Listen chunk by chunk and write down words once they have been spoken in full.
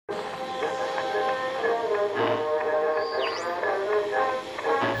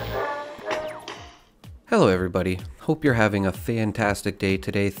Hello everybody, hope you're having a fantastic day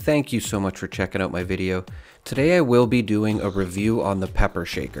today. Thank you so much for checking out my video. Today I will be doing a review on the Pepper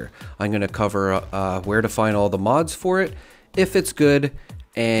Shaker. I'm going to cover where to find all the mods for it, if it's good,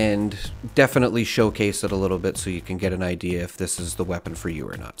 and definitely showcase it a little bit so you can get an idea if this is the weapon for you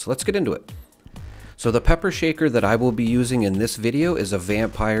or not. So let's get into it. So the Pepper Shaker that I will be using in this video is a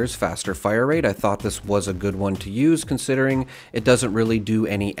Vampire's faster fire rate. I thought this was a good one to use considering it doesn't really do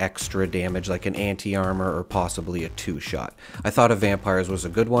any extra damage like an anti-armor or possibly a 2-shot. I thought a Vampire's was a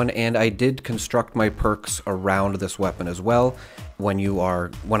good one, and I did construct my perks around this weapon as well when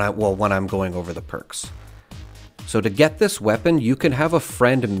I'm going over the perks. So to get this weapon, you can have a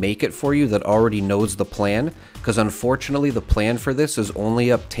friend make it for you that already knows the plan, because unfortunately the plan for this is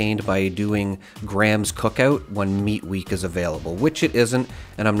only obtained by doing Graham's Cookout when Meat Week is available, which it isn't,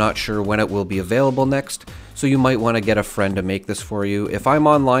 and I'm not sure when it will be available next, so you might want to get a friend to make this for you. If I'm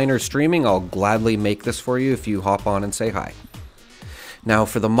online or streaming, I'll gladly make this for you if you hop on and say hi. Now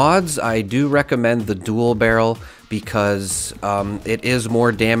for the mods, I do recommend the dual barrel because it is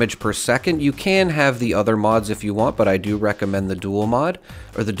more damage per second. You can have the other mods if you want, but I do recommend the dual mod,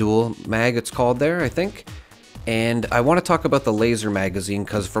 or the dual mag it's called there, I think. And I want to talk about the laser magazine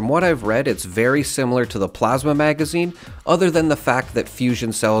because from what I've read, it's very similar to the plasma magazine, other than the fact that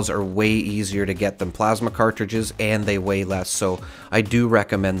fusion cells are way easier to get than plasma cartridges and they weigh less, so I do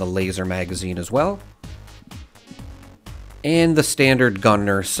recommend the laser magazine as well. And the standard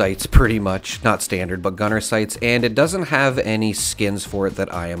gunner sights, pretty much, not standard, but gunner sights, and it doesn't have any skins for it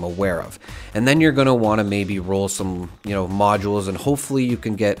that I am aware of. And then you're going to want to maybe roll some, modules, and hopefully you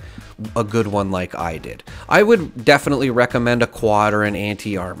can get a good one like I did. I would definitely recommend a quad or an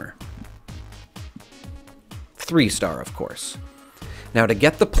anti-armor. 3-star, of course. Now to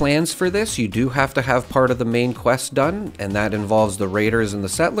get the plans for this, you do have to have part of the main quest done, and that involves the raiders and the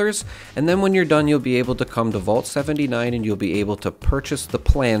settlers, and then when you're done you'll be able to come to Vault 79 and you'll be able to purchase the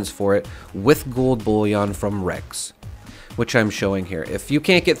plans for it with gold bullion from Rex, which I'm showing here. If you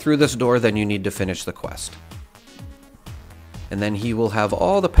can't get through this door, then you need to finish the quest. And then he will have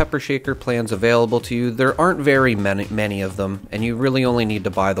all the Pepper Shaker plans available to you. There aren't very many of them, and you really only need to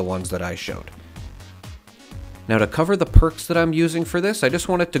buy the ones that I showed. Now to cover the perks that I'm using for this, I just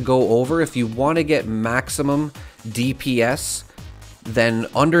wanted to go over, if you want to get maximum DPS, then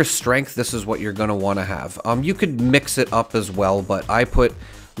under strength, this is what you're going to want to have. You could mix it up as well, but I put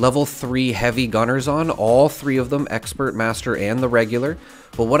level 3 heavy gunners on, all 3 of them, expert, master, and the regular.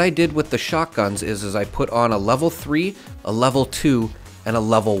 But what I did with the shotguns is I put on a level 3, a level 2, and a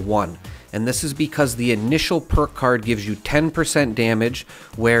level 1. And this is because the initial perk card gives you 10% damage,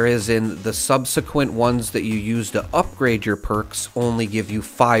 whereas in the subsequent ones that you use to upgrade your perks only give you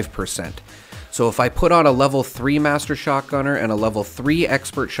 5%. So if I put on a level 3 Master Shotgunner and a level 3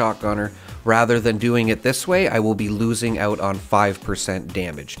 Expert Shotgunner, rather than doing it this way, I will be losing out on 5%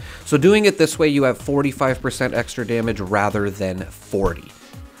 damage. So doing it this way, you have 45% extra damage rather than 40.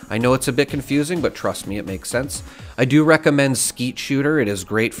 I know it's a bit confusing, but trust me, it makes sense. I do recommend Skeet Shooter. It is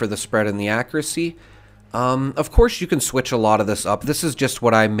great for the spread and the accuracy. Of course, you can switch a lot of this up. This is just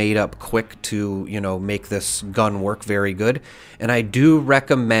what I made up quick to, make this gun work very good. And I do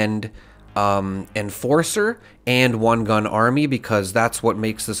recommend Enforcer and One Gun Army because that's what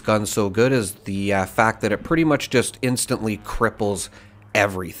makes this gun so good, is the fact that it pretty much just instantly cripples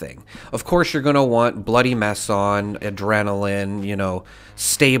everything. Of course, you're going to want Bloody Mess on, Adrenaline,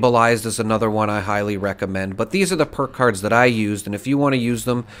 Stabilized is another one I highly recommend, but these are the perk cards that I used, and if you want to use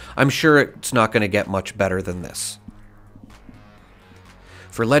them, I'm sure it's not going to get much better than this.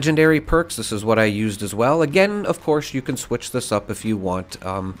 For legendary perks, this is what I used as well. Again, of course, you can switch this up if you want,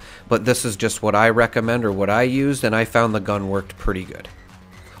 but this is just what I recommend or what I used, and I found the gun worked pretty good.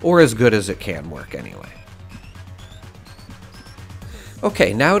 Or as good as it can work, anyway.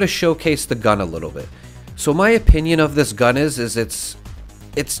 Okay, now to showcase the gun a little bit. So my opinion of this gun is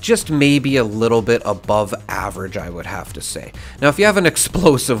it's just maybe a little bit above average, I would have to say. Now, if you have an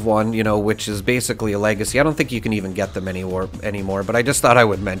explosive one, which is basically a legacy, I don't think you can even get them anymore, but I just thought I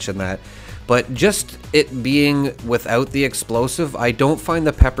would mention that. But just it being without the explosive, I don't find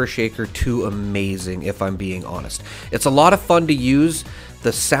the Pepper Shaker too amazing, if I'm being honest. It's a lot of fun to use.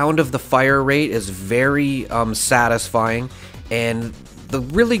 The sound of the fire rate is very satisfying, and the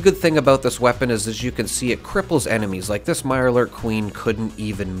really good thing about this weapon is, as you can see, it cripples enemies. Like this Mirelurk Queen couldn't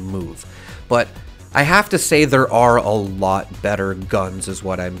even move. But I have to say there are a lot better guns is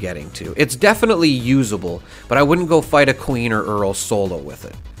what I'm getting to. It's definitely usable, but I wouldn't go fight a Queen or Earl solo with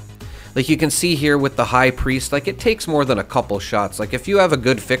it. Like you can see here with the High Priest, like it takes more than a couple shots. Like if you have a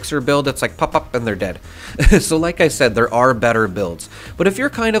good fixer build, it's like pop up and they're dead. So like I said, there are better builds. But if you're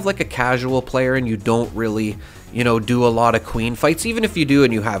kind of like a casual player and you don't really, you know, do a lot of queen fights, even if you do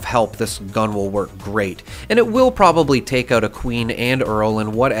and you have help, this gun will work great. And it will probably take out a queen and earl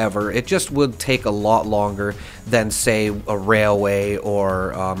and whatever. It just would take a lot longer than, say, a railway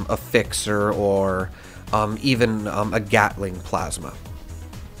or a fixer or even a Gatling plasma.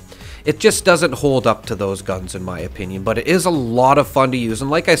 It just doesn't hold up to those guns in my opinion, but it is a lot of fun to use.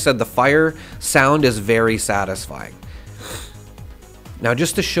 And like I said, the fire sound is very satisfying. Now,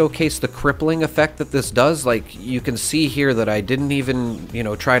 just to showcase the crippling effect that this does, like you can see here that I didn't even, you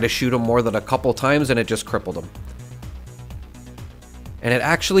know, try to shoot him more than a couple times and it just crippled him. And it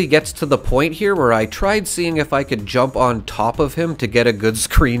actually gets to the point here where I tried seeing if I could jump on top of him to get a good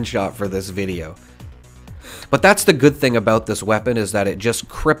screenshot for this video. But that's the good thing about this weapon, is that it just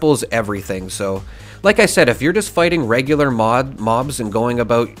cripples everything. So, like I said, if you're just fighting regular mobs and going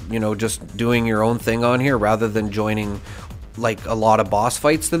about, you know, just doing your own thing on here rather than joining like a lot of boss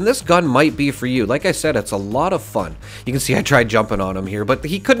fights, then this gun might be for you. Like I said, it's a lot of fun. You can see I tried jumping on him here, but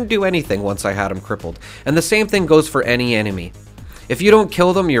he couldn't do anything once I had him crippled. And the same thing goes for any enemy. If you don't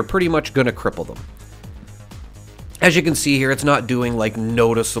kill them, you're pretty much gonna cripple them. As you can see here, it's not doing like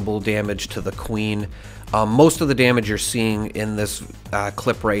noticeable damage to the queen. Most of the damage you're seeing in this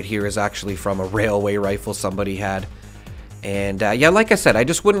clip right here is actually from a railway rifle somebody had. And yeah, like I said, I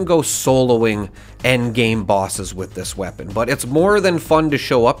just wouldn't go soloing endgame bosses with this weapon. But it's more than fun to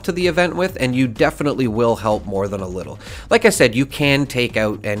show up to the event with, and you definitely will help more than a little. Like I said, you can take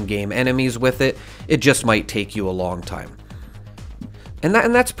out endgame enemies with it. It just might take you a long time. And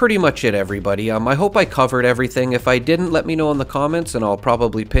that's pretty much it, everybody. I hope I covered everything. If I didn't, let me know in the comments, and I'll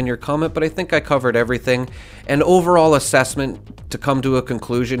probably pin your comment, but I think I covered everything. And overall assessment, to come to a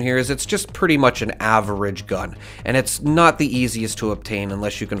conclusion here, is it's just pretty much an average gun. And it's not the easiest to obtain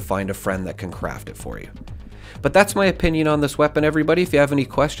unless you can find a friend that can craft it for you. But that's my opinion on this weapon, everybody. If you have any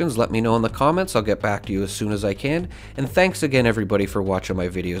questions, let me know in the comments. I'll get back to you as soon as I can. And thanks again, everybody, for watching my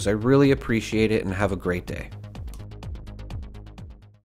videos. I really appreciate it, and have a great day.